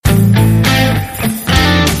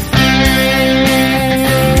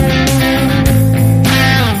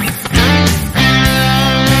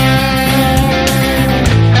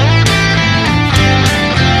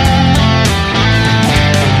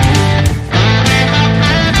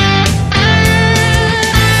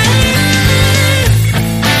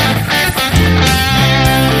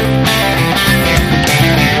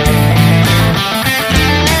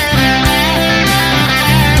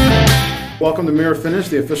Welcome to Mirror Finish,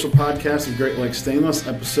 the official podcast of Great Lakes Stainless,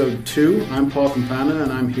 episode 2. I'm Paul Campana,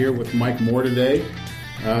 and I'm here with Mike Moore today.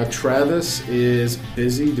 Travis is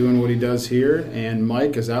busy doing what he does here, and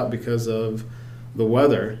Mike is out because of the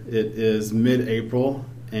weather. It is mid-April,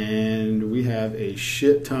 and we have a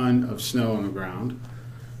shit ton of snow on the ground.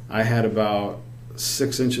 I had about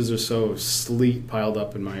 6 inches or so of sleet piled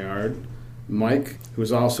up in my yard. Mike, who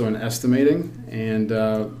is also in estimating, and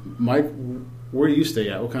Mike, where do you stay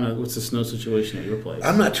at? What's the snow situation at your place?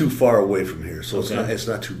 I'm not too far away from here, so Okay. it's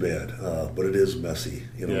not too bad. But it is messy,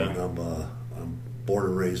 Yeah. And I'm born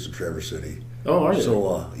and raised in Traverse City. Oh, are you?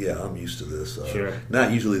 So I'm used to this. Sure.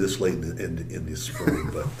 Not usually this late in the spring,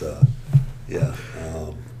 but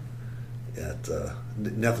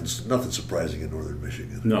nothing surprising in northern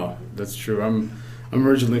Michigan. No, that's true. I'm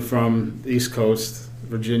originally from the East Coast,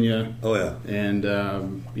 Virginia. Oh yeah. And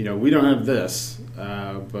we don't have this,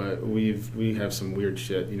 but we have some weird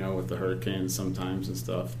shit, with the hurricanes sometimes and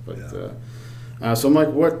stuff. But Yeah. so Mike,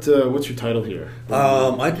 what's your title here?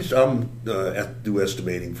 I'm do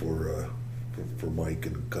estimating for Mike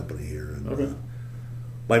and company here. And, Okay.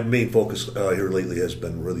 my main focus here lately has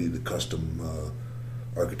been really the custom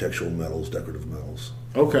architectural metals, decorative metals.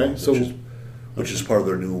 Okay, Which is part of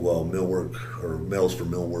their new millwork or metals for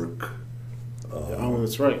millwork.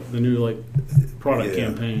 That's right, the new product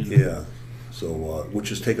campaign. Yeah. So which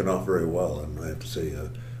has taken off very well, and I have to say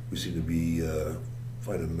we seem to be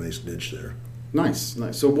finding a nice niche there. Nice.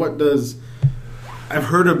 So I've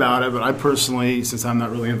heard about it, but I personally, since I'm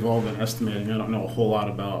not really involved in estimating, I don't know a whole lot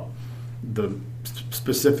about the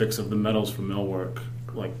specifics of the metals for millwork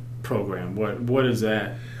program. What is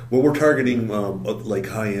that? Well, we're targeting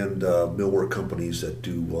high-end millwork companies that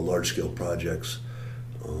do large-scale projects,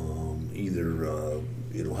 either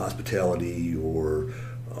hospitality or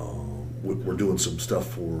we're doing some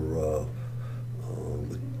stuff for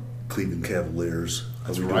the Cleveland Cavaliers.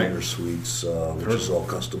 That's we're right. doing their suites, which is all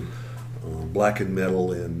custom, black and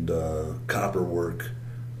metal and copper work.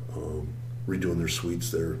 Redoing their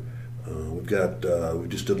suites there. We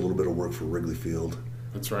just did a little bit of work for Wrigley Field.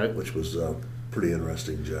 That's right. Which was a pretty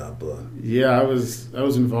interesting job. Yeah, I was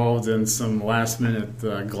involved in some last minute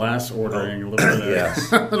glass ordering, a little bit of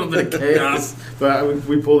Yes. a little bit of chaos, but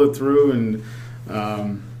we pulled it through. And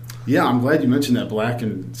I'm glad you mentioned that black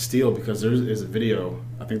and steel, because there is a video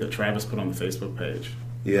I think that Travis put on the Facebook page.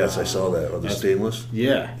 Yes, I saw that. The stainless?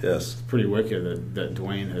 Yeah. Yes. It's pretty wicked that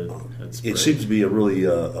Dwayne had sprayed. It seems to be a really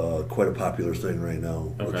quite a popular thing right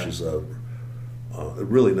now, Okay. which is a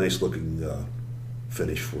really nice looking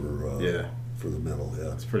finish for the metal.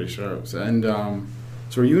 Yeah. It's pretty sharp. And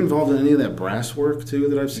so are you involved in any of that brass work too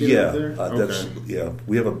that I've seen out there?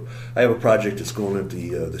 I have a project that's going at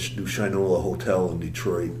the new Shinola Hotel in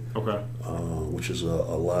Detroit. Okay. Which is a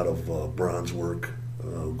lot of bronze work.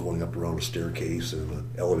 Going up around a staircase and an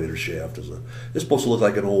elevator shaft. It's supposed to look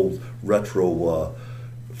like an old retro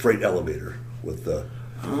freight elevator with the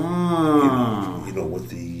with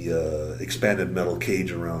the expanded metal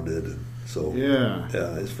cage around it. And so yeah,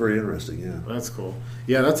 it's very interesting. Yeah, that's cool.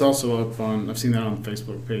 Yeah, that's also up on. I've seen that on the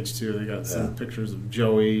Facebook page too. They got some pictures of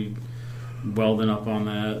Joey welding up on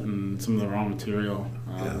that and some of the raw material.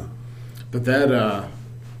 But that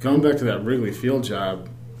going back to that Wrigley Field job.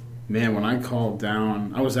 Man, when I called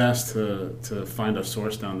down, I was asked to find a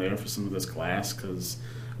source down there for some of this glass because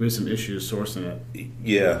we had some issues sourcing it.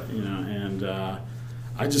 Yeah. And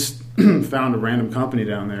I just found a random company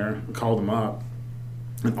down there, called them up,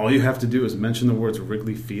 and all you have to do is mention the words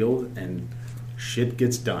Wrigley Field, and shit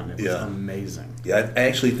gets done. It was amazing. Yeah, I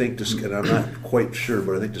actually think this, and I'm not quite sure,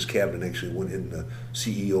 but I think this cabinet actually went in the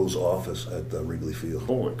CEO's office at Wrigley Field.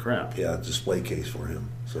 Holy crap. Yeah, a display case for him.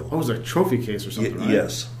 So. Oh, it was a trophy case or something, right?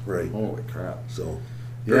 Yes, right. Holy crap. So,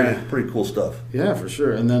 pretty cool stuff. Yeah, for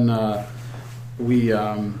sure. And then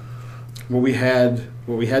what we had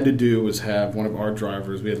to do was have one of our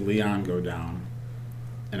drivers, we had Leon, go down.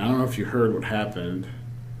 And I don't know if you heard what happened.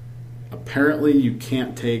 Apparently you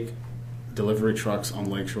can't take delivery trucks on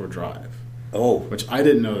Lakeshore Drive. Oh. Which I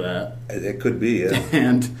didn't know that. It could be, yeah.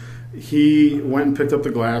 And he went and picked up the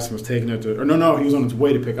glass and was taking it to... he was on his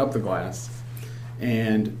way to pick up the glass.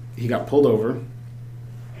 And he got pulled over.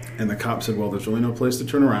 And the cop said, well, there's really no place to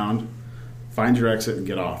turn around. Find your exit and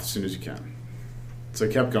get off as soon as you can. So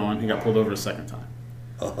he kept going. He got pulled over a second time.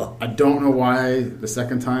 Uh-huh. I don't know why the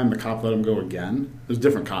second time the cop let him go again. It was a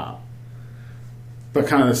different cop. But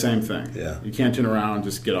kind of the same thing. Yeah. You can't turn around,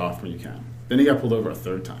 just get off when you can. Then he got pulled over a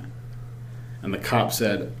third time. And the cop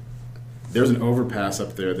said, there's an overpass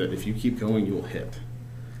up there that if you keep going, you will hit.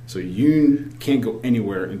 So you can't go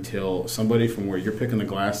anywhere until somebody from where you're picking the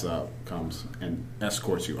glass up comes and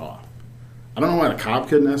escorts you off. I don't know why the cop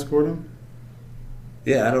couldn't escort him,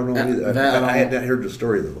 Yeah, I don't know either. That I had not heard the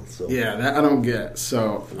story though. So yeah, that I don't get.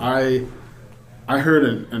 So I heard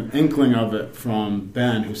an inkling of it from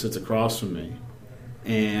Ben, who sits across from me,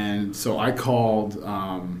 and so I called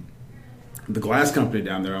the glass company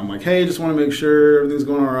down there. I'm like, hey, just want to make sure everything's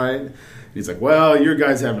going all right. And he's like, well, your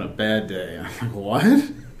guy's having a bad day. I'm like,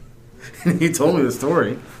 what? And he told me the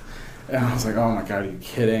story, and I was like, oh my God, are you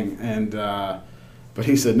kidding? And but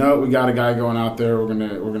he said, no, we got a guy going out there. We're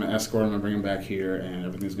gonna escort him and bring him back here, and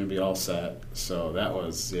everything's gonna be all set. So that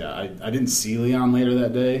was, yeah. I didn't see Leon later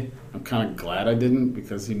that day. I'm kind of glad I didn't,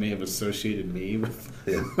 because he may have associated me with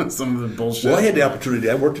some of the bullshit. Well, I had the opportunity.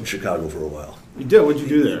 I worked in Chicago for a while. You did? What'd you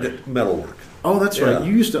do there? Metalwork. Oh, that's right.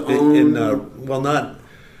 You used to own. Well, not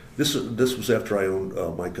this. This was after I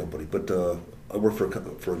owned my company, but I worked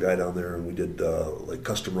for a guy down there, and we did like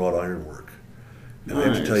custom wrought iron work. And I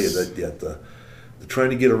have to tell you that the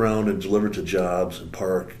trying to get around and deliver to jobs and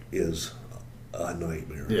park is a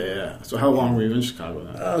nightmare. Yeah. So how long were you in Chicago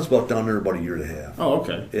then? I was down there about a year and a half. Oh,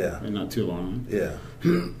 okay. Yeah. And not too long. Yeah.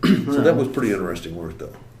 So that was pretty interesting work,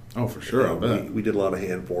 though. Oh, for sure. I bet. We did a lot of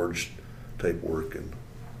hand forged type work, and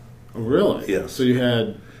oh, really? Yeah. So you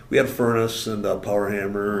had. We had a furnace and a power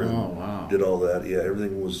hammer, and wow. Did all that. Yeah,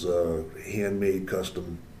 everything was handmade,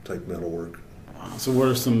 custom type metal work. Wow. So what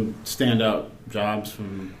are some standout jobs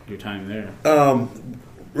from your time there?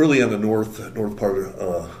 Really on the north part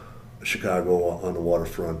of Chicago, on the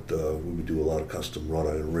waterfront, we would do a lot of custom wrought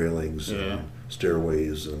iron railings, and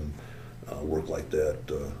stairways, and work like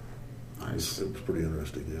that. Nice. It was pretty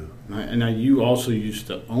interesting, yeah. And now you also used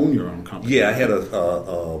to own your own company. Yeah, I had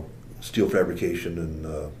a steel fabrication,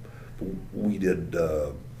 and we did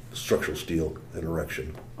structural steel and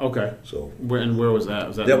erection. Okay. So where was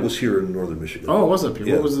that? That was here in northern Michigan. Oh, it was up here.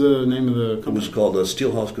 Yeah. What was the name of the company? It was called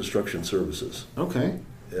Steelhouse Construction Services. Okay.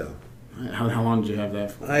 Yeah. How long did you have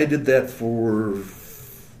that for? I did that for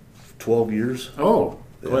 12 years. Oh,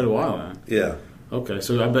 quite a while then. Yeah. Okay,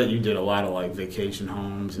 so I bet you did a lot of like vacation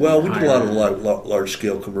homes. Well, we did a lot of large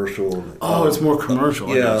scale commercial. Oh, it's more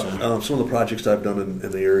commercial. Yeah, some of the projects I've done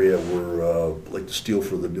in the area were like the steel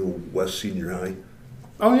for the new West Senior High.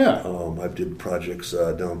 Oh yeah. I did projects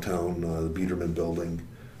downtown, the Biederman Building.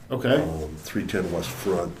 Okay. 310 West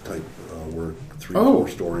Front type work, 4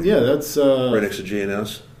 story. Yeah, that's right next to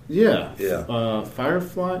JNS. Yeah. Yeah.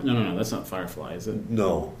 Firefly? No, that's not Firefly, is it?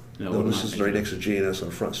 No, this is right next to JNS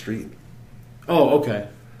on Front Street. Oh, okay.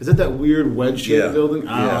 Is that that weird wedge-shaped building?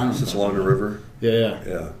 Yeah, it's along the river.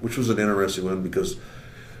 Yeah. Which was an interesting one, because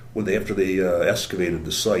after they excavated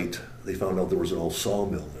the site, they found out there was an old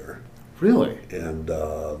sawmill there. Really? And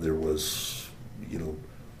there was,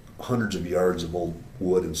 hundreds of yards of old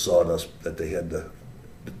wood and sawdust that they had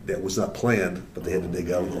that was not planned, but they had to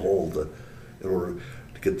dig out of the hole in order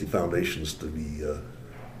to get the foundations to be the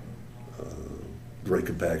right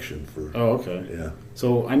compaction for. Oh, okay. Yeah.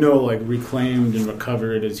 So I know, like, reclaimed and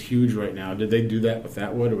recovered is huge right now. Did they do that with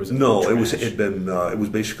that wood, or was it? No, it was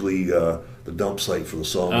basically the dump site for the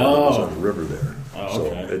sawmill that was on the river there. Oh,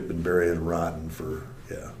 okay. So it'd been buried and rotten for.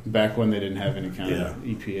 Yeah. Back when they didn't have any kind of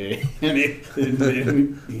EPA, any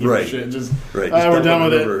right? Shit, just right. We're done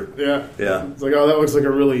with it. Yeah. It's like, that looks like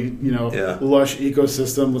a really lush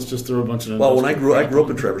ecosystem. Let's just throw a bunch of. Well, when I grew up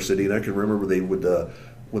in Traverse City, and I can remember they would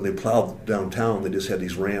when they plowed downtown, they just had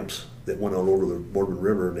these ramps that went out over the Boardman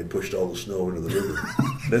River, and they pushed all the snow into the river.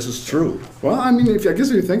 This is true. Well, I mean, I guess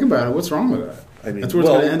if you think about it, what's wrong with that? I mean, that's where it's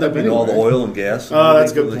going to end up anyway. All the oil and gas. Oh,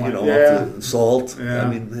 that's a good point. The salt. Yeah. I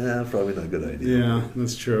mean, probably not a good idea. Yeah,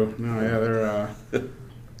 that's true. No, they're.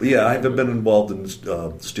 But yeah, I've been involved in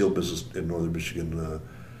the steel business in northern Michigan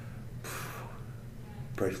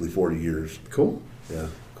practically 40 years. Cool. Yeah.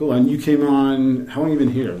 Cool. And you came on. How long have you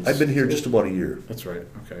been here? I've been here just about a year. That's right.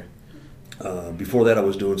 Okay. Before that, I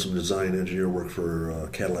was doing some design engineer work for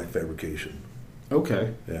Cadillac Fabrication.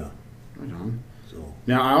 Okay. Yeah. Right on. So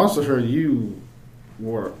now, I also heard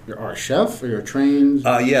you're a chef, or you're trained.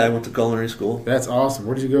 Yeah, I went to culinary school. That's awesome.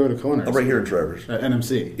 Where did you go to culinary? I'm right here in Traverse. At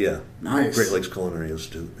NMC. Yeah. Nice. Great Lakes Culinary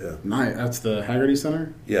Institute. Yeah. Nice. That's the Haggerty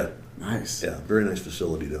Center. Yeah. Nice. Yeah. Very nice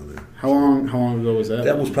facility down there. How long ago was that?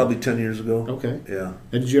 That was probably 10 years ago. Okay. Yeah.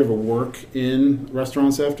 And did you ever work in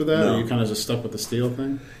restaurants after that, No. or you kind of just stuck with the steel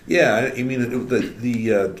thing? Yeah, I mean,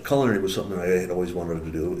 the culinary was something I had always wanted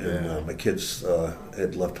to do, and my kids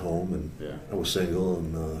had left home, and I was single,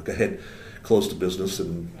 and I had closed the business,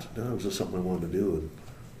 and it was just something I wanted to do,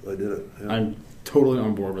 and I did it. Yeah. I'm totally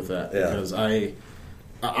on board with that, because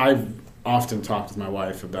I've often talked with my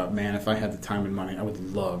wife about, man, if I had the time and money, I would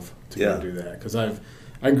love to go do that, because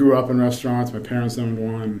I grew up in restaurants. My parents owned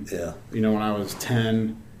one. Yeah. When I was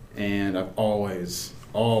 10, and I've always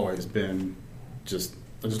been just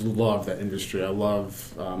just love that industry. I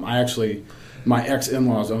love. My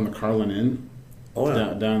ex-in-laws own the Carlin Inn. Oh,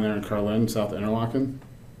 yeah. Down there in Carlin, south of Interlaken.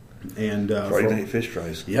 And Friday night fish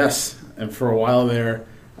fries. Yes, and for a while there,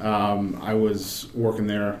 I was working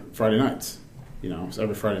there Friday nights. So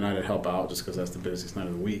every Friday night I'd help out just because that's the busiest night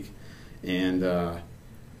of the week, and I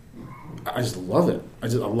just love it. I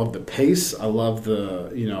love the pace. I love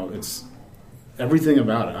it's everything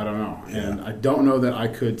about it. I don't know, and I don't know that I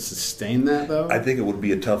could sustain that though. I think it would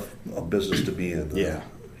be a tough business to be in. Yeah.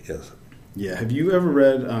 Yes. Yeah. Have you ever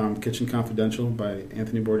read Kitchen Confidential by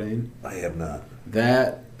Anthony Bourdain? I have not.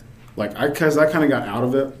 That, because I kind of got out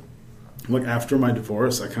of it. Like after my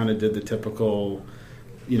divorce, I kind of did the typical,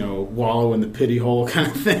 wallow in the pity hole kind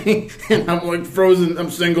of thing. And I'm like frozen. I'm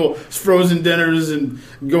single, frozen dinners and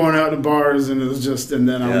going out to bars, and it was just. And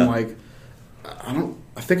then I'm like,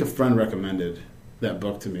 I think a friend recommended that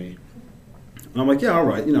book to me, and I'm like, yeah, all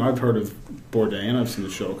right. I've heard of Bourdain. I've seen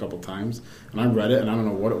the show a couple times, and I read it, and I don't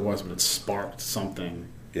know what it was, but it sparked something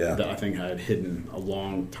that I think I had hidden a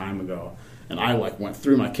long time ago. And I went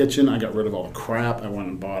through my kitchen. I got rid of all the crap. I went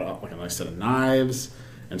and bought a nice set of knives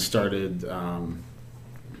and started.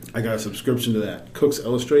 I got a subscription to that Cooks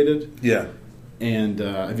Illustrated. Yeah. And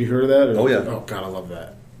have you heard of that? Oh, yeah. Oh, God, I love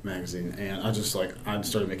that magazine. And I just I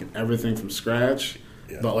started making everything from scratch.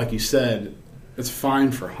 Yeah. But like you said, it's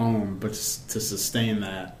fine for home, but to sustain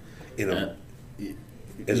that.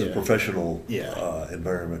 As a professional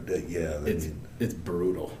environment, it's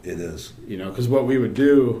brutal. It is. Because what we would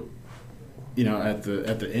do, at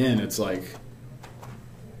the inn, it's like,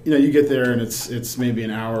 you get there and it's maybe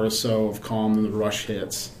an hour or so of calm, and the rush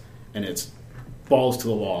hits, and it's balls to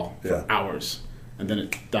the wall for hours, and then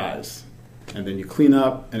it dies, and then you clean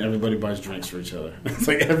up, and everybody buys drinks for each other. It's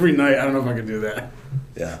like every night. I don't know if I could do that.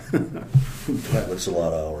 Yeah, that's a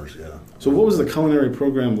lot of hours. Yeah. So, what was the culinary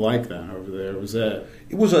program like then over there? Was that?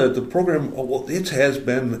 It was the program. Well, it has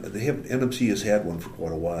been. NMC has had one for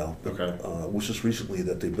quite a while. Okay. It was just recently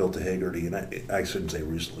that they built the Haggerty, and I shouldn't say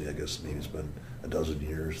recently. I guess maybe it's been a dozen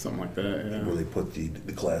years. Something like that. Yeah. Where they put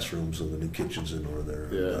the classrooms and the new kitchens in over there.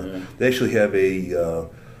 Yeah. They actually have a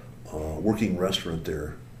working restaurant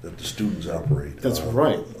there that the students operate. That's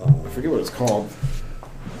right. I forget what it's called.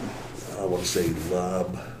 I want to say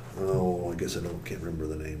Lob. Oh, I guess I can't remember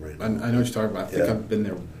the name right now. I know what you're talking about. I think I've been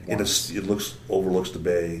there once. And it overlooks the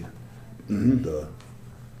bay. Mm-hmm.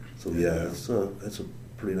 And, it's a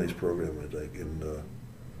pretty nice program, I think. And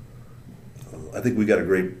I think we got a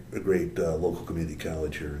great local community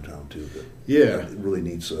college here in town too. That it really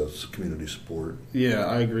needs community support. Yeah,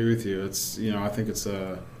 I agree with you. It's I think it's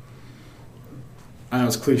I know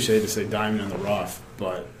it's cliche to say diamond in the rough,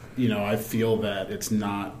 but I feel that it's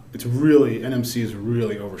not. It's really NMC is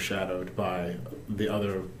really overshadowed by the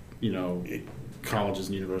other colleges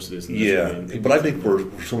and universities. In but I think for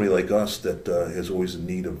somebody like us that is always in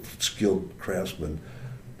need of skilled craftsmen,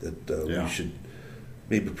 that we should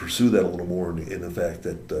maybe pursue that a little more in the fact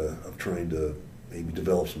that of trying to maybe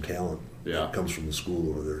develop some talent that comes from the school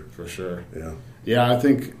over there. For sure. Yeah. Yeah, I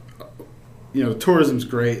think. Tourism's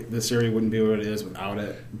great. This area wouldn't be what it is without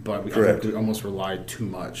it. But I think we almost relied too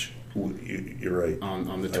much. You're right.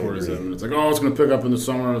 On the tourism. And it's like, it's going to pick up in the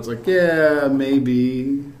summer. It's like,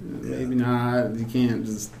 maybe not. You can't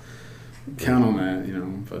just count on that,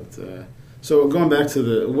 But so going back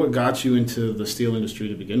to what got you into the steel industry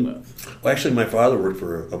to begin with? Well, actually, my father worked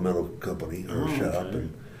for a metal company or a shop, okay.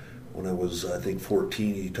 and when I was, I think,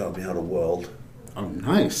 14, he taught me how to weld. Oh,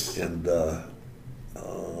 nice. And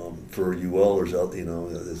for you welders out,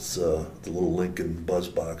 it's the little Lincoln Buzz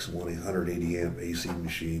Box, 180 amp AC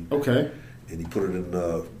machine. Okay. And he put it in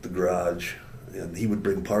the garage, and he would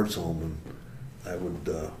bring parts home, and I would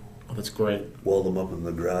that's great. Weld them up in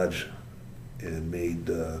the garage, and made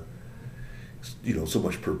so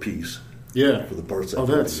much per piece. Yeah. For the parts.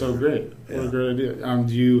 That's so great. Yeah. What a great idea.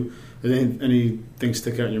 Do you? Anything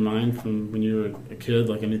stick out in your mind from when you were a kid?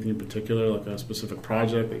 Like anything in particular, like a specific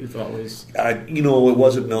project that you thought was? It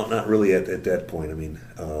wasn't not really at that point. I mean,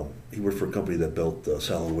 he worked for a company that built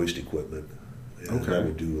solid waste equipment, and I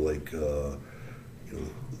would do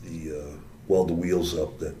weld the wheels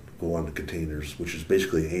up that go on the containers, which is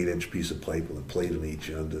basically an 8-inch piece of pipe with a plate on each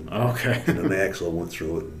end, and an axle went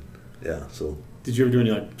through it. So. Did you ever do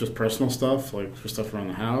any just personal stuff, like for stuff around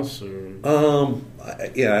the house, or?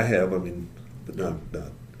 I have. I mean, but not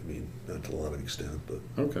to a lot of extent. But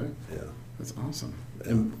okay, yeah, that's awesome. Yeah.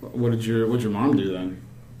 And what'd your mom do then?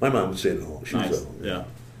 My mom would stay at home. She was at home. Yeah.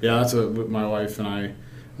 That's what my wife and I,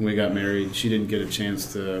 when we got married, she didn't get a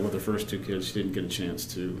chance to. With her first two kids, she didn't get a chance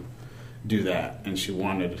to do that, and she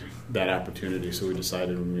wanted that opportunity. So we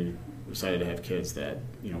decided when we decided to have kids that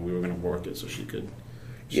we were going to work it so she could.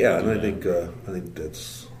 Yeah, and I think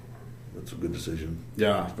that's a good decision.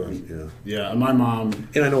 Yeah, Yeah. yeah. And my mom,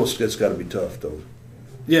 And I know it's got to be tough though.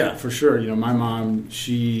 yeah, for sure. My mom,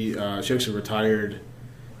 she actually retired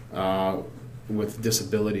with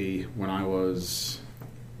disability when I was,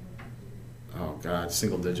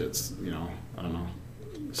 single digits. I don't know,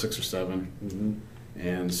 6 or 7. Mm-hmm.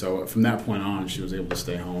 And so from that point on, she was able to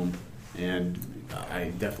stay home, and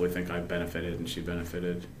I definitely think I benefited, and she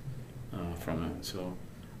benefited from it. So,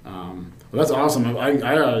 well, that's awesome.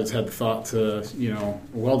 I always had the thought to,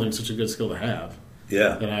 welding such a good skill to have.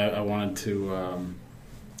 Yeah. That I wanted to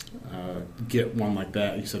get one like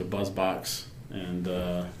that. You said a buzz box, and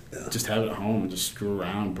just have it at home and just screw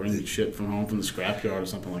around, bring shit from home from the scrapyard or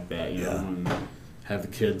something like that. You know, and have the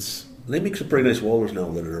kids. They make some pretty nice welders now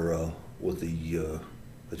that are with the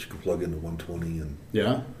that you can plug into 120 and.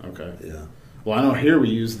 Yeah. Okay. Yeah. Well, I know here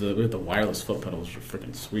we have the wireless foot pedals, which are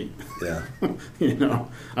freaking sweet. Yeah.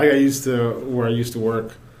 I got used to where I used to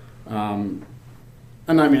work, and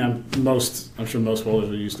I mean, I'm sure most welders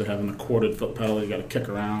are used to having a corded foot pedal. You got to kick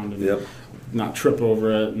around and not trip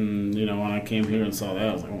over it. And when I came here and saw that,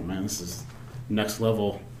 I was like, oh man, this is next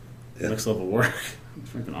level work.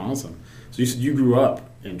 Freaking awesome. So you said you grew up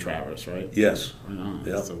in Traverse, right? Yes.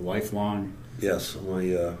 Yeah. It's a lifelong. Yes, I'm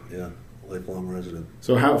a lifelong resident.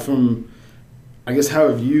 So how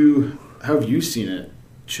have you seen it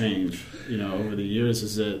change? Over the years,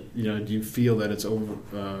 is it do you feel that it's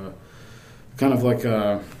over? Kind of like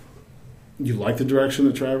you like the direction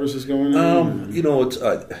that Traverse is going in?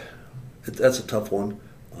 That's a tough one.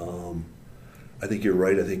 I think you're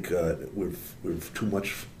right. I think we've too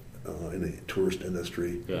much in the tourist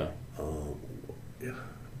industry. Yeah.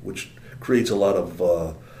 Which creates a lot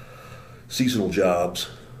of seasonal jobs.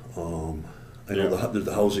 I know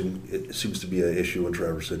the housing it seems to be an issue in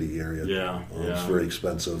Traverse City area. Yeah, It's very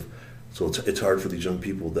expensive, so it's hard for these young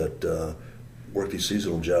people that work these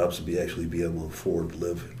seasonal jobs to be able to afford to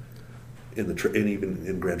live and even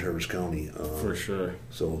in Grand Traverse County. For sure.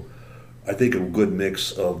 So, I think a good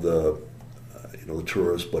mix of the the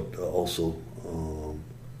tourists, but also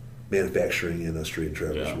manufacturing industry in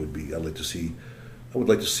Traverse would be. I would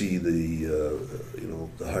like to see the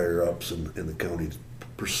the higher ups in the county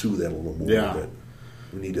pursue that a little more. Yeah. That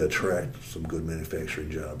we need to attract some good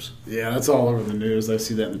manufacturing jobs. Yeah, that's all over the news. I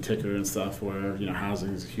see that in the ticker and stuff where housing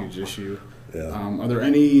is a huge issue. Yeah. Are there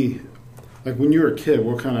any, like when you were a kid,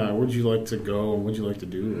 where'd you like to go and what'd you like to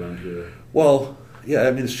do around here? Well, yeah,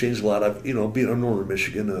 I mean it's changed a lot. I've being in northern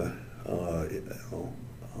Michigan, it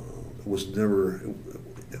was never.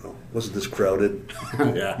 Wasn't this crowded?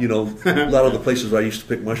 Yeah. A lot of the places where I used to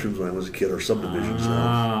pick mushrooms when I was a kid are subdivisions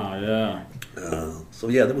now. Yeah. So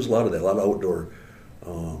there was a lot of that, a lot of outdoor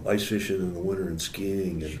ice fishing in the winter and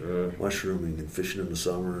skiing and mushrooming and fishing in the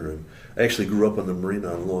summer. And I actually grew up on the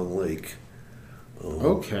marina on Long Lake.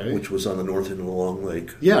 Which was on the north end of the Long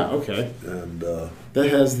Lake. Yeah. Okay. And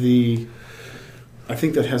I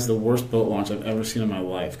think that has the worst boat launch I've ever seen in my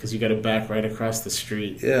life because you got to back right across the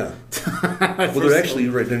street. Yeah. Well, they're actually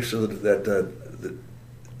right next to the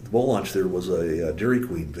boat launch. There was a Dairy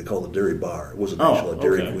Queen. They call it a Dairy Bar. It wasn't actually a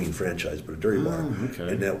Dairy Queen franchise, but a Dairy Bar. Okay.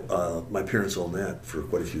 And that my parents owned that for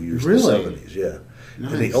quite a few years really? in the 70s. Yeah.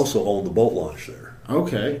 Nice. And they also owned the boat launch there.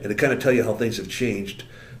 Okay. And to kind of tell you how things have changed,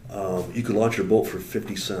 you could launch your boat for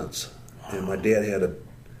 50 cents. And my dad had a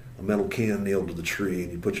metal can nailed to the tree,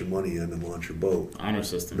 and you put your money in and launch your boat. Honor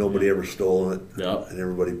system. Nobody ever stole it. Yep. And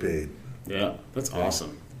everybody paid. Yeah, that's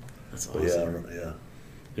awesome. That's awesome. Yeah.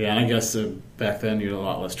 Yeah, and I guess back then you had a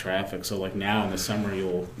lot less traffic. So like now in the summer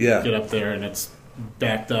you'll get up there and it's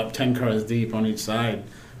backed up 10 cars deep on each side,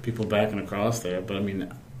 people backing across there. But I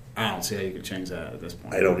mean, I don't see how you could change that at this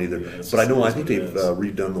point. I don't either. But I think they've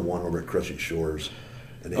redone the one over at Crescent Shores.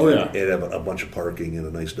 And they have a bunch of parking and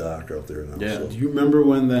a nice dock out there now. Yeah. So. Do you remember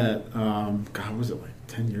when that, was it like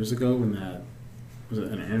 10 years ago when was it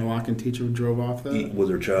an interlocking teacher who drove off that? Was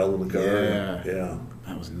her child in the car? Yeah.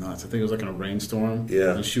 That was nuts. I think it was like in a rainstorm.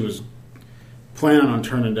 Yeah. And she was planning on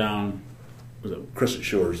turning down, was it? Crescent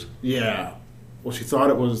Shores. Yeah. Well, she thought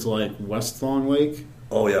it was like West Long Lake.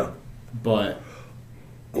 Oh, yeah. But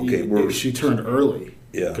she turned early.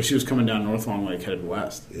 Yeah. Because she was coming down North Long Lake headed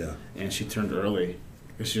west. Yeah. And she turned early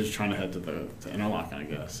because she was trying to head to Interlochen, I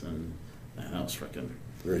guess. And man, that was freaking...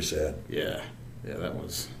 Very sad. Yeah. Yeah, that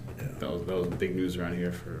was big news around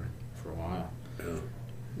here for a while. Yeah.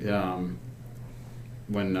 Yeah.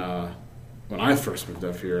 When I first moved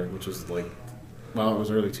up here, which was it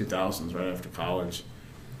was early 2000s, right after college.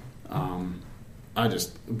 One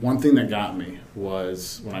thing that got me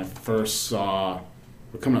was when I first saw,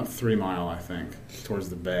 we're coming up 3 Mile, I think, towards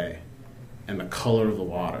the bay, and the color of the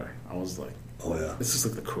water. I was like, Oh yeah. This is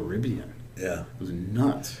like the Caribbean. Yeah. It was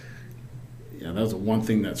nuts. Yeah, that was the one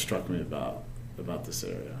thing that struck me about this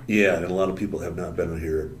area. Yeah, and a lot of people have not been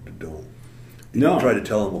here that don't. No. You try to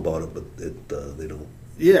tell them about it, but they don't.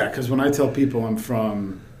 Yeah, because when I tell people I'm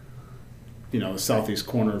from, the southeast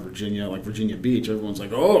corner of Virginia, like Virginia Beach, everyone's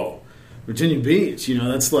like, "Oh, Virginia Beach,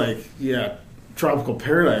 that's like, yeah, tropical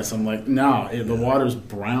paradise." I'm like, no, the water's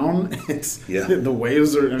brown. The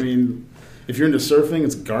waves are. I mean, if you're into surfing,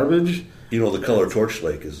 it's garbage. The color Torch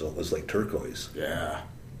Lake is like turquoise. Yeah.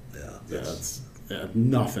 Yeah. Yeah,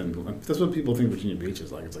 nothing. That's what people think Virginia Beach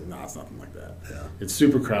is like. It's like, no, it's nothing like that. Yeah. It's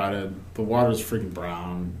super crowded. The water's freaking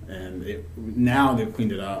brown, and now they've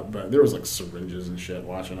cleaned it up. But there was like syringes and shit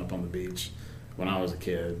washing up on the beach when I was a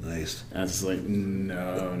kid. Nice. And it's just like,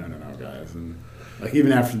 no, guys. And like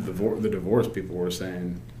even after the divorce, people were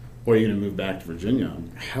saying, "Well, are you going to move back to Virginia?"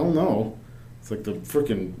 Hell no. It's like the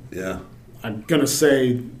freaking. Yeah. I'm gonna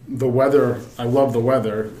say the weather. I love the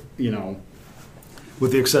weather.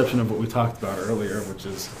 With the exception of what we talked about earlier, which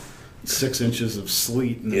is 6 inches of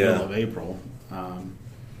sleet in the middle of April. No,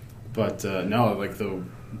 like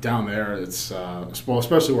down there, it's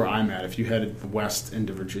especially where I'm at. If you headed west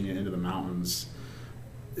into Virginia, into the mountains,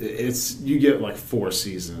 you get like 4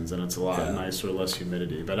 seasons, and it's a lot nicer, less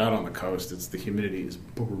humidity. But out on the coast, the humidity is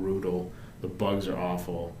brutal. The bugs are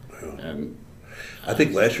awful, and I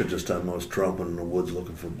think last year this time I was tromping in the woods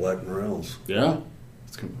looking for black morels. Yeah.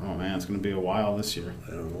 It's going to be a while this year.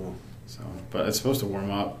 I don't know. So, but it's supposed to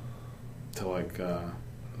warm up to like the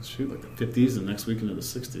 50s and next week into the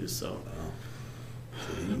 60s. So, it's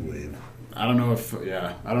a heat wave. I don't know if we're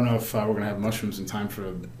going to have mushrooms in time for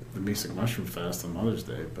the Mesic Mushroom Fest on Mother's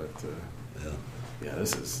Day. But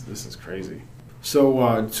this is crazy.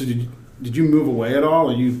 So, did you move away at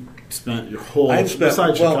all, or you spent your whole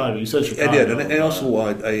besides Chicago? You said Chicago. I did, and also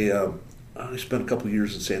I spent a couple of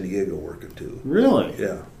years in San Diego working too. Really?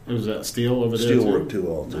 Yeah. Was that steel over there? Steel work too,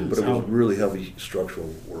 all the time, but it was really heavy structural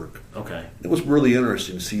work. Okay. It was really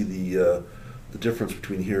interesting to see the difference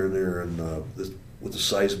between here and there, and with the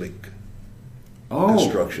seismic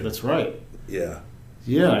construction. That's right. Yeah.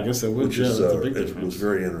 Yeah, I guess that would. That's a big difference. It was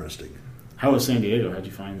very interesting. How was San Diego? How'd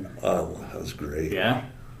you find? Oh, that was great. Yeah.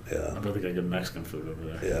 Yeah. I bet they got good Mexican food over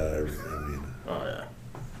there. Yeah, I mean. Oh yeah.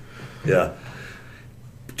 Yeah.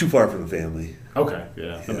 Too far from the family. Okay,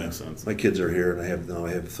 that makes sense. My kids are here, and I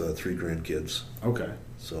have 3 grandkids. Okay.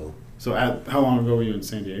 So how long ago were you in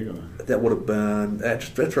San Diego then? That would have been that's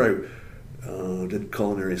where I did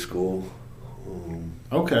culinary school.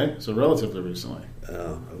 Okay, so relatively recently.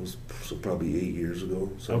 I was probably 8 years ago.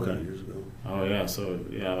 7 years ago. Oh yeah, so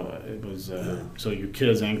it was. So your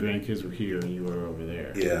kids and grandkids were here, and you were over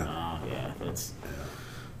there. Yeah. That's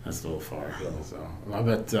a little far. So I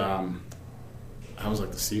bet. I was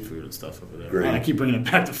like the seafood and stuff over there. Great. Man, I keep bringing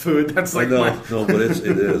it back to food. That's like no, but it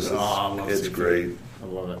is. I love it's seafood. Great. I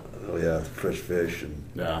love it. Oh yeah, fresh fish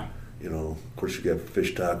and of course you got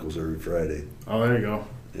fish tacos every Friday. Oh, there you go.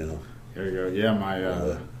 There you go. Yeah,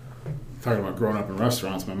 my talking about growing up in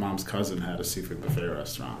restaurants. My mom's cousin had a seafood buffet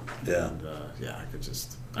restaurant. Yeah. And,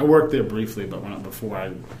 I worked there briefly, but before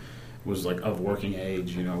I was like of working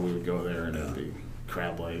age, we would go there and it'd be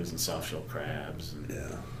crab legs and soft shell crabs. And,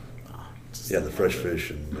 the fresh fish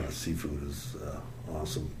and seafood is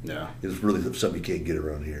awesome. Yeah. It's really something you can't get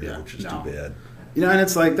around here, which is too bad. And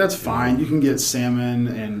it's like, that's fine. You can get salmon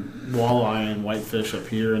and walleye and whitefish up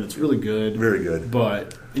here, and it's really good. Very good.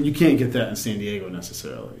 And you can't get that in San Diego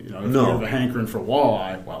necessarily. If you have a hankering for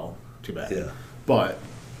walleye, well, too bad. Yeah. But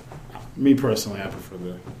me personally, I prefer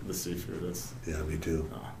the seafood. Me too.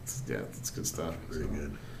 It's good stuff. Very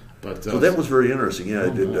good. But so that was very interesting. Yeah, I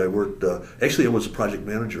did. I worked. Actually, I was a project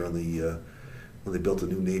manager on when they built a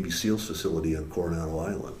new Navy SEALs facility on Coronado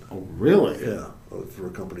Island. Oh, really? Yeah, for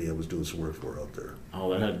a company I was doing some work for out there.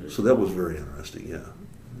 Oh, that had to be. So that was very interesting. Yeah.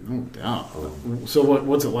 No doubt. So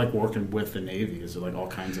what's it like working with the Navy? Is there like all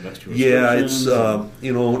kinds of extra restrictions? Yeah, it's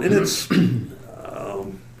and it's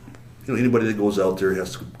anybody that goes out there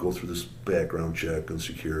has to go through this background check and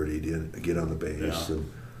security to get on the base,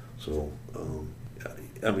 and so.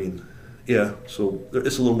 So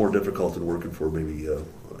it's a little more difficult than working for maybe a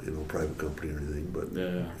private company or anything, but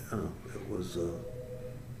it was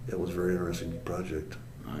a very interesting project.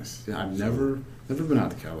 Nice. Yeah, I've never been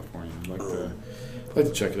out to California. I'd like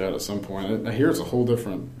to check it out at some point. I hear it's a whole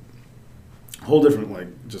different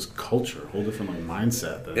like just culture, whole different like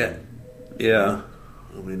mindset. Yeah.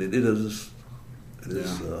 I mean, it is. It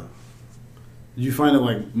is. Do you find it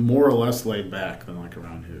like more or less laid back than like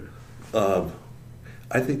around here?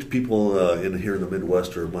 I think the people here in the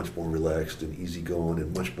Midwest are much more relaxed and easygoing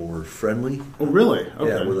and much more friendly. Oh, really? Okay.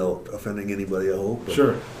 Yeah, without offending anybody, I hope.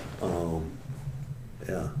 Sure.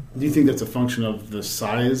 Yeah. Do you think that's a function of the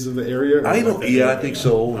size of the area? I don't. Yeah, I think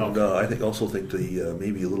so. Oh, And okay. I also think the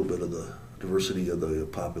maybe a little bit of the diversity of the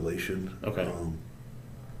population. Okay.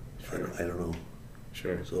 I don't know.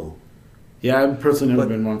 Sure. So. Yeah, I've personally never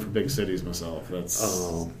But- been one for big cities myself. That's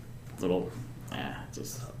Um, a little,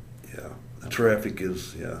 just. yeah. The traffic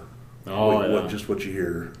is Oh, just what you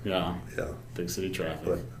hear. Yeah, Yeah. big city traffic.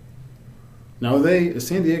 But Now, is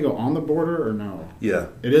San Diego on the border or no? yeah.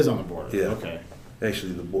 It is on the border. Yeah. Okay.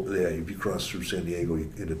 Actually, if you cross through San Diego, you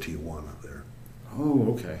get into Tijuana there.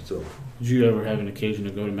 Oh, okay. So Did you ever have an occasion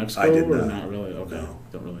to go to Mexico? I did or not. really? Okay. No.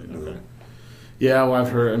 Don't really. No. Okay. Yeah, well, I've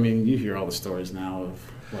heard. I mean, you hear all the stories now of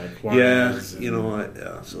like yeah, Juarez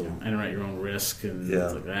and, so enter at your own risk, and Yeah.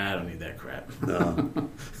 it's like I don't need that crap.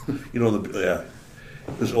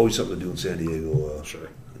 there's always something to do in San Diego. Sure.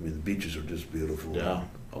 I mean, the beaches are just beautiful. Yeah.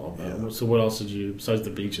 All that. Yeah. So, what else did you besides the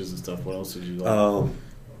beaches and stuff? What else did you like?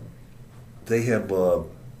 They have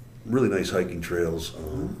really nice hiking trails,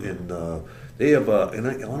 and they have, and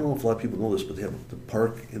I don't know if a lot of people know this, but they have the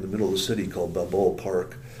park in the middle of the city called Balboa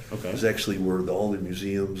Park. Okay. It's actually where all the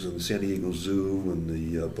museums and the San Diego Zoo and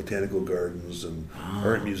the botanical gardens and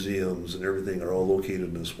art museums and everything are all located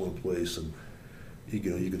in this one place, and you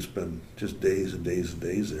can spend just days and days and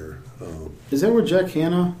days there. Is that where Jack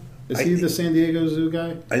Hanna? Is he I- the San Diego Zoo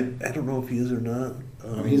guy? I don't know if he is or not.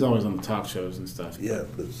 I mean, he's always on the talk shows and stuff. Yeah,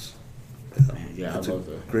 but it's Yeah, it's I a love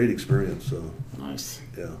that. great experience. Nice,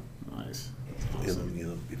 Yeah. nice. That's awesome.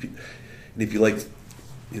 And, if you like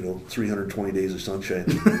 320 days of sunshine.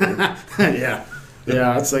 Yeah,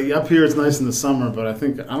 yeah. It's like up here, it's nice in the summer, but I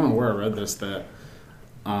don't know where I read this that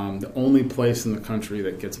the only place in the country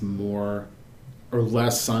that gets more or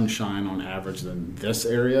less sunshine on average than this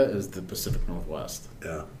area is the Pacific Northwest.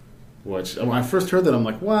 Yeah. Which when I first heard that, I'm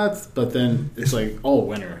like, what? But then it's like, oh,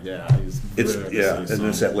 winter. Yeah, It's and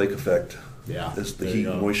it's that lake effect. Yeah, It's the there heat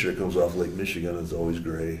you and go. moisture that comes off Lake Michigan is always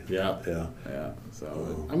gray. Yeah, Yeah. yeah.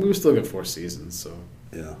 So I mean, we still get 4 seasons, so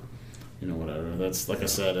Yeah. whatever. That's like I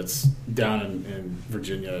said, it's down in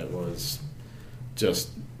Virginia. It was just,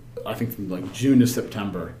 I think from like June to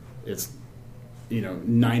September, it's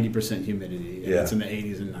 90% humidity, and Yeah. it's in the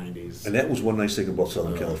 80s and 90s. And that was one nice thing about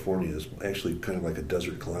Southern California is actually kind of like a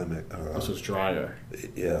desert climate. Also, it's drier.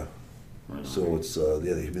 Yeah. Right So it's the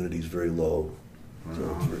humidity is very low. on. So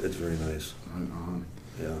Right it's very nice. on.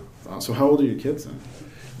 Yeah. So how old are your kids then?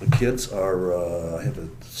 My kids are. I have a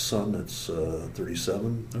son that's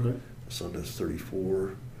 37. Okay. A son that's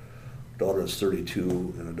 34. Daughter that's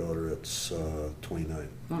 32, and a daughter that's 29.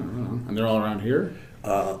 Oh, right on. And they're all around here?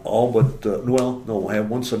 All but no. I have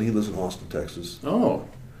one son. He lives in Austin, Texas, Oh,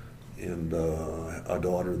 and a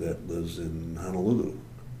daughter that lives in Honolulu.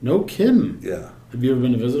 no kidding. Yeah, Have you ever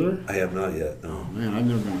been a visitor? I have not yet. Oh, No. man, I've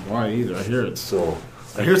never been to Hawaii either. I hear it's So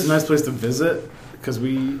I hear it's a nice place to visit because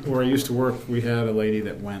where I used to work, we had a lady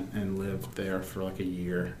that went and lived there for like a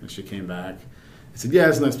year, and she came back. I said, "Yeah,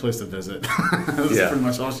 it's a nice place to visit." That's Yeah. pretty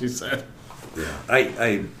much all she said.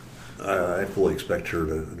 yeah, I fully expect her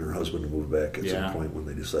and her husband to move back at Yeah. some point when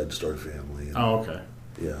they decide to start a family. And, Oh, okay.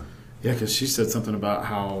 Yeah, Yeah, because she said something about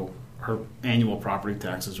how her annual property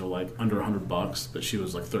taxes are like under $100, but she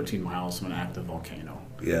was like 13 miles from an active volcano.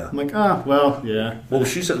 yeah. I'm like, well, yeah. Well,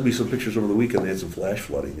 she sent me some pictures over the weekend. They had some flash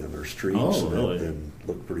flooding on their streets. Oh, and really? And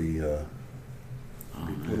looked pretty a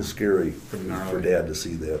man. little scary Pretty for gnarly. Dad to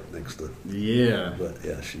see that next to. Yeah. But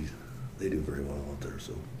yeah, they do very well out there.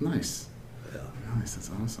 So Nice. yeah. Nice, that's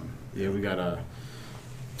awesome. Yeah, we got a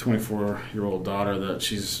 24-year-old daughter that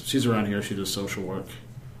she's around here. She does social work.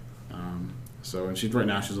 And she's right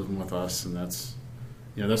now she's living with us, and that's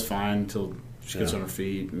fine until she gets Yeah. on her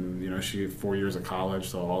feet, and she had 4 years of college,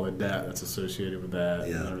 so all the debt that's associated with that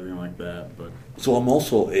and Yeah. everything like that. But So I'm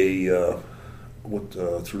also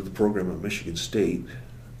through the program at Michigan State,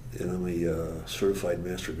 and I'm a certified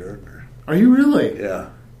master gardener. are you really? Yeah.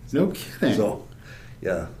 No kidding. So,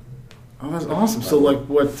 yeah, Oh, that's awesome. So like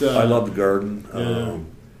what? I love the garden Yeah.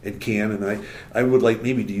 and can, and I would like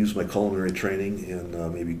maybe to use my culinary training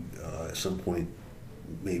and maybe at some point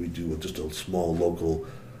maybe do just a small local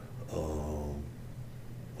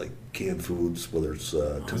like canned foods, whether it's that's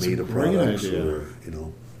a tomato great products idea. or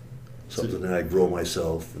something that I grow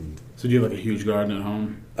myself, and So do you have like a huge garden at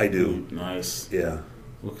home? I do. Nice. Yeah,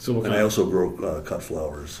 So what and kind I of? also grow cut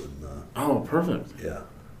flowers, and Oh, perfect. yeah.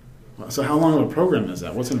 So how long of a program is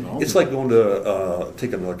that? What's involved? It's like going to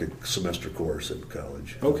taking like a semester course in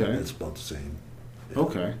college. Okay. It's about the same.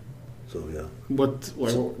 Okay. So yeah.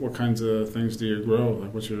 What kinds of things do you grow?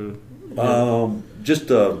 Like what's your? Just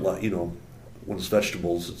when it's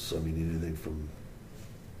vegetables, it's anything from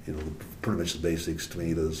pretty much the basics: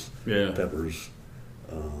 tomatoes, Yeah. peppers,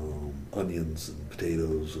 onions and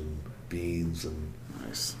potatoes and beans and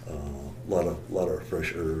Nice. a lot of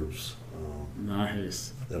fresh herbs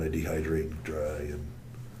Nice. that I dehydrate and dry, and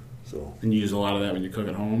so. And you use a lot of that when you cook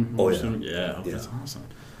at home? Oh, I'm yeah. assuming? Yeah. Oh, Yeah. That's awesome.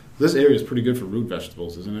 This area is pretty good for root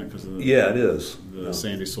vegetables, isn't it? Because Yeah, it is. the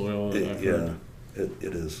sandy soil. I've Yeah, heard.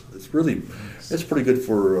 it is. It's pretty good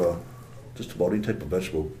for just about any type of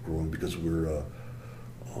vegetable growing, because we're a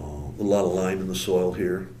lot of lime in the soil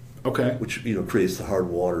here, Okay. which creates the hard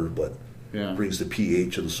water, but Yeah. brings the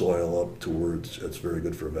pH of the soil up to where it's very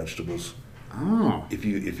good for vegetables. Oh. If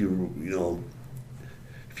you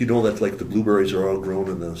know that, like, the blueberries are all grown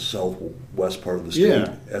in the southwest part of the state,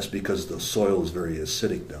 Yeah. that's because the soil is very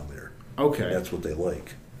acidic down there. Okay. That's what they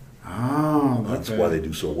like. Oh. That's Okay. why they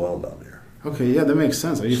do so well down there. Okay. Yeah, that makes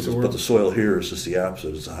sense. I used to work. But the soil here is just the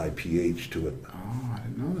opposite. It's a high pH to it, Oh, I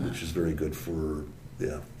didn't know that. which is very good for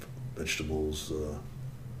vegetables.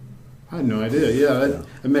 I had no idea. Yeah, Yeah.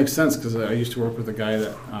 it makes sense because I used to work with a guy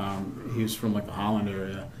that he's from like the Holland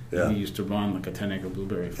area. Yeah. He used to run like a 10-acre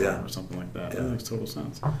blueberry farm Yeah. or something like that. Yeah. That makes total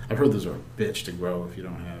sense. I've heard those are a bitch to grow if you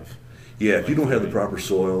don't have. Yeah, if you don't have the Like, proper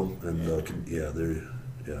soil, and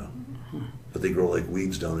but they grow like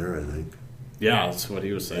weeds down there, I think. Yeah, that's what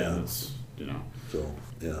he was saying. Yeah. It's So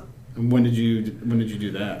yeah, And when did you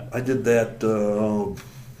do that? I did that.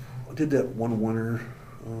 I did that one winter,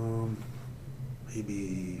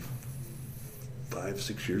 maybe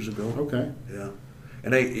 5-6 years ago. Okay. Yeah,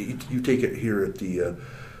 and you take it here at the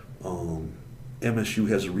MSU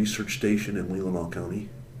has a research station in Leelanau County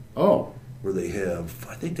Oh. where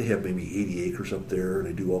I think they have maybe 80 acres up there, and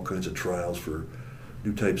they do all kinds of trials for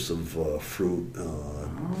new types of fruit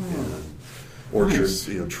and orchards,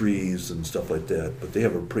 Nice. trees and stuff like that. But they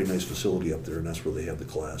have a pretty nice facility up there, and that's where they have the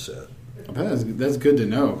class at. That's good to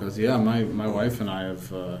know because my wife and I have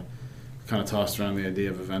kind of tossed around the idea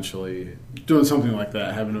of eventually doing something like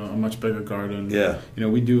that, having a much bigger garden. Yeah.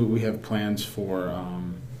 We have plans for.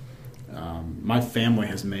 My family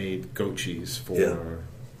has made goat cheese for Yeah.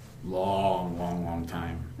 long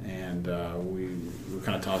time, and we were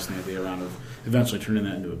kind of tossing the idea around of eventually turning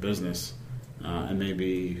that into a business, and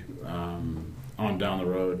maybe on down the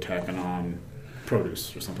road tacking on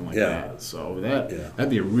produce or something like Yeah. that. So that'd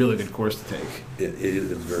be a really good course to take. It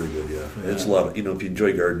is very good, yeah. Yeah. It's a lot of, if you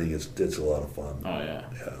enjoy gardening, it's a lot of fun. Oh yeah.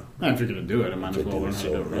 Yeah. And if you're gonna do it, I might as So I well do, learn how to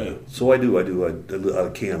do it right. yeah. So I do. I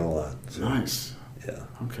can a lot. So, Nice. Yeah.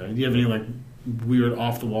 Okay. Do you have any like weird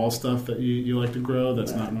off the wall stuff that you like to grow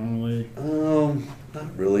that's not normally?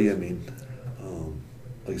 Not really. I mean,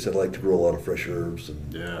 like I said, I like to grow a lot of fresh herbs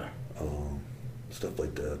and Yeah. stuff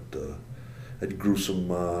like that. I grew some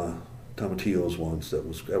tomatillos once. That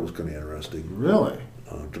was kind of interesting. Really?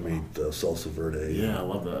 To make salsa verde. Yeah, I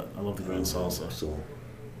love that. I love the green salsa. So,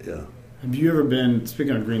 yeah. Have you ever been?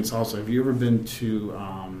 Speaking of green salsa, have you ever been to?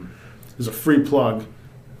 There's a free plug.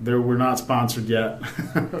 We're not sponsored yet.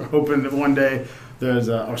 Hoping that one day there's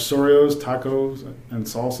Osorio's Tacos and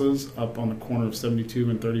Salsas up on the corner of 72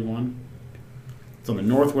 and 31. It's on the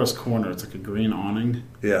northwest corner. It's like a green awning.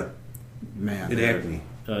 Yeah. Man. In Acme.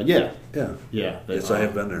 Yeah. Yeah. Yeah. Yes, I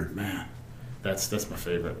have been there. Man, that's my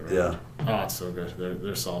favorite. Right? Yeah. Oh, it's so good.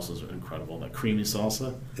 Their salsas are incredible. That creamy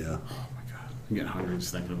salsa. Yeah. Oh my god, I'm getting hungry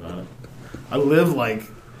just thinking about it. I live like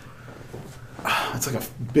it's like a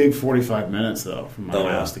big 45 minutes though from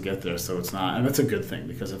my house to get there, so it's not, and that's a good thing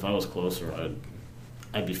because if I was closer,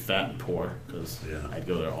 I'd be fat and poor because I'd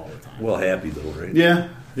go there all the time. Well, happy though, right? Yeah,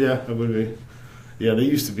 it would be. Yeah, they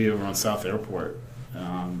used to be over on South Airport,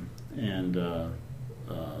 and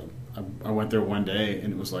I went there one day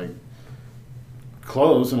and it was like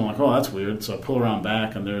closed, and I'm like, oh, that's weird. So I pull around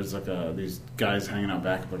back and there's like these guys hanging out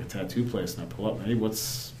back of like a tattoo place, and I pull up, hey,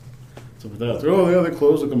 what's up with that? Oh yeah, they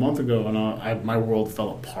closed like a month ago, and my world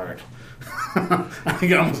fell apart. I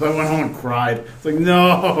went home and cried. It's like,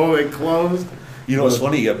 no, it closed. It's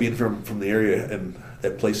funny, being from the area and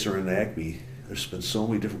that place there in Acme, there's been so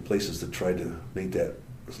many different places that tried to make that,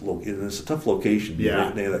 and it's a tough location. Yeah.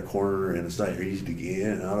 Right near that corner, and it's not easy to get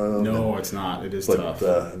in and out of. No, it's not. It is But tough.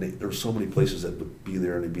 there were so many places that would be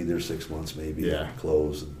there, and they'd be there 6 months maybe, Yeah. and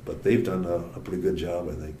close. But they've done a pretty good job,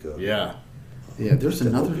 I think. Yeah. There's that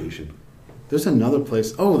another location. There's another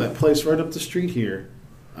place. Oh, that place right up the street here.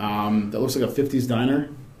 That looks like a 50s diner,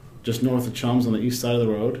 just north of Chums on the east side of the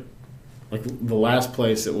road. Like the last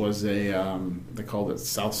place, it was they called it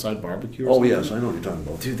Southside Barbecue. Or Oh something. yes, I know what you're talking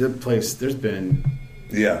about. Dude, that place. There's been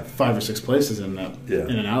 5 or 6 places in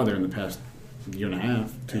and out of there in the past year and a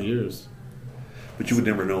half, 2 years. But you would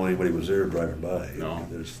never know anybody was there driving by. No.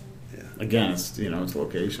 Yeah. Again, it's it's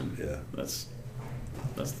location. Yeah. That's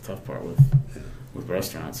the tough part with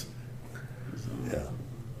restaurants. So, Yeah.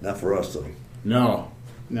 Not for us though. no,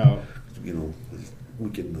 No. You know, we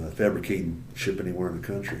can fabricate and ship anywhere in the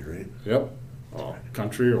country, right? Yep.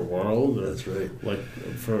 Country or world. Or, that's right. Like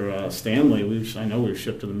for Stanley, I know we've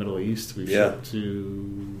shipped to the Middle East. We've shipped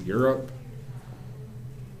to Europe,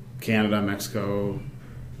 Canada, Mexico,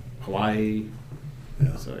 Hawaii.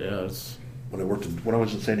 Yeah. So it's. When I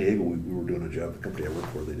was in San Diego, we were doing a job. The company I worked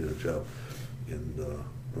for, they did a job in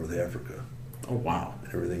North Africa. Oh wow!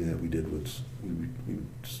 And everything that we did was we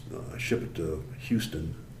ship it to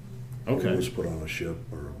Houston. Okay. It was put on a ship,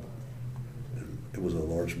 and it was a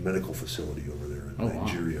large medical facility over there in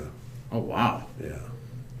Nigeria. Wow. Oh wow! Yeah.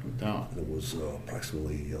 No doubt. It was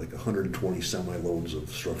approximately like 120 semi-loads of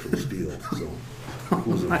structural steel. So it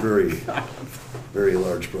was a very, very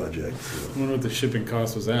large project. I wonder what the shipping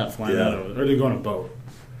cost was at flying out of it. Or did you go on a boat?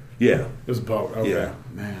 Yeah. It was a boat. Okay. Yeah.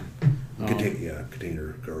 Man.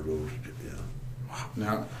 Container cargo. Yeah. Wow.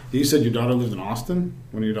 Now, you said your daughter lived in Austin?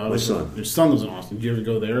 My son. Your son lives in Austin. Did you ever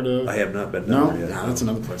go there to... I have not been down there yet. No, that's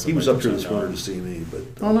another place. He was up here this winter to see me. But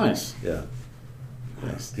oh, nice. Yeah.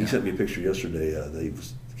 Nice. He sent me a picture yesterday.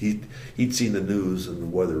 He'd seen the news and the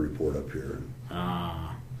weather report up here. And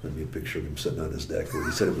sent me a picture of him sitting on his deck.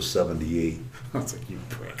 He said it was 78. That's like, you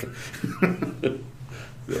prick.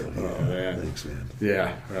 Man. Thanks, man.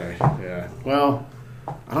 Yeah, right. Yeah. Well,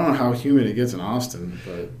 I don't know how humid it gets in Austin,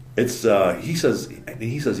 but it's he says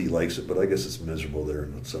he likes it, but I guess it's miserable there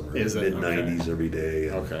in the summer. Is it? Mid-90s every day.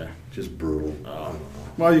 Okay. Just brutal. Oh.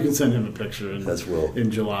 Well, you can send him a picture in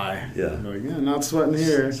July. Yeah. Like, not sweating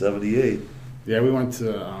here. 78. Yeah, we went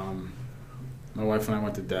to my wife and I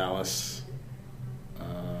went to Dallas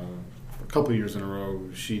a couple of years in a row.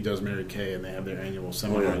 She does Mary Kay, and they have their annual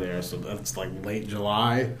seminar there. So that's like late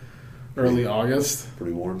July, early August.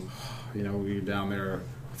 Pretty warm. You know, we were down there.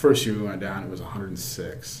 First year we went down, it was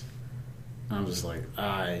 106. And I'm just like,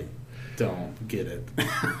 I don't get it.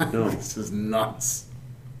 No. This is nuts.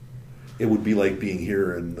 It would be like being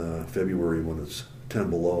here in February when it's 10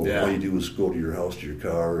 below. Yeah. All you do is go to your house, to your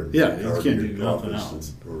car, and you can't do nothing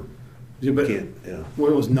else. Yeah.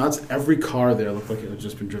 What was nuts, every car there looked like it had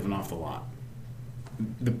just been driven off the lot.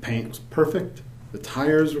 The paint was perfect. The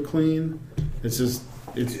tires were clean. It's just,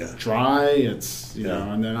 dry. It's, you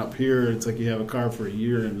know, and then up here, it's like you have a car for a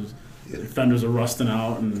year and the fenders are rusting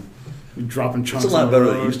out and you're dropping chunks. It's a lot better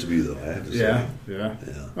than it used to be, though, I have to say. Yeah.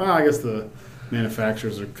 Well, I guess the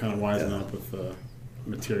manufacturers are kind of wising up with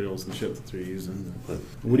materials and shit that they're using.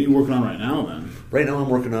 What are you working on right now, then? Right now I'm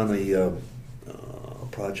working on a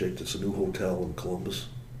project. It's a new hotel in Columbus.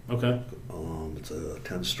 Okay. It's a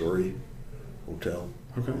 10-story hotel.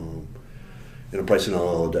 Okay. And I'm pricing out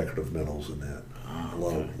all the decorative metals in that. A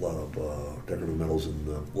lot of decorative metals in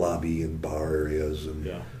the lobby and bar areas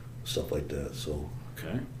and stuff like that. So.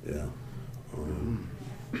 Okay. Yeah.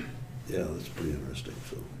 Yeah, that's pretty interesting.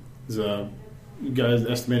 So. Is you guys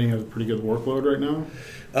estimating a pretty good workload right now?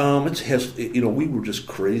 We were just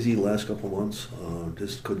crazy the last couple of months.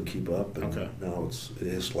 Just couldn't keep up, and now it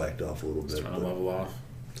has slacked off a little bit. It's trying to level off.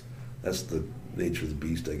 That's the nature of the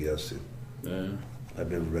beast, I guess. Yeah. I've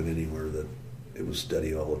never been anywhere that it was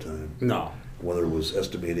steady all the time. No. Whether it was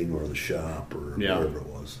estimating or the shop or whatever it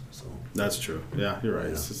was. So that's true. Yeah, you're right.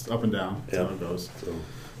 Yeah. It's just up and down. That's how it goes. So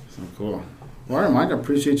cool. Well, all right, Mike, I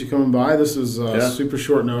appreciate you coming by. This is super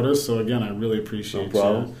short notice, so again, I really appreciate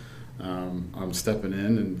you. I'm stepping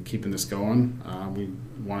in and keeping this going. We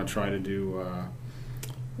want to try to do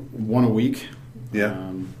one a week.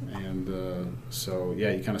 Yeah. So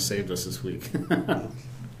you kind of saved us this week.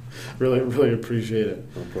 Really, really appreciate it.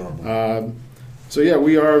 No problem.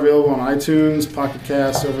 We are available on iTunes, Pocket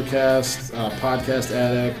Cast, Overcast, Podcast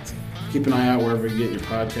Addict. Keep an eye out wherever you get your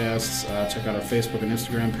podcasts. Check out our Facebook and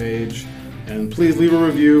Instagram page. And please leave a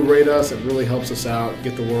review, rate us. It really helps us out,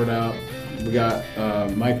 get the word out. We got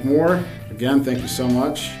Mike Moore. Again, thank you so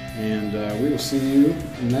much. And we will see you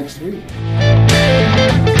next week.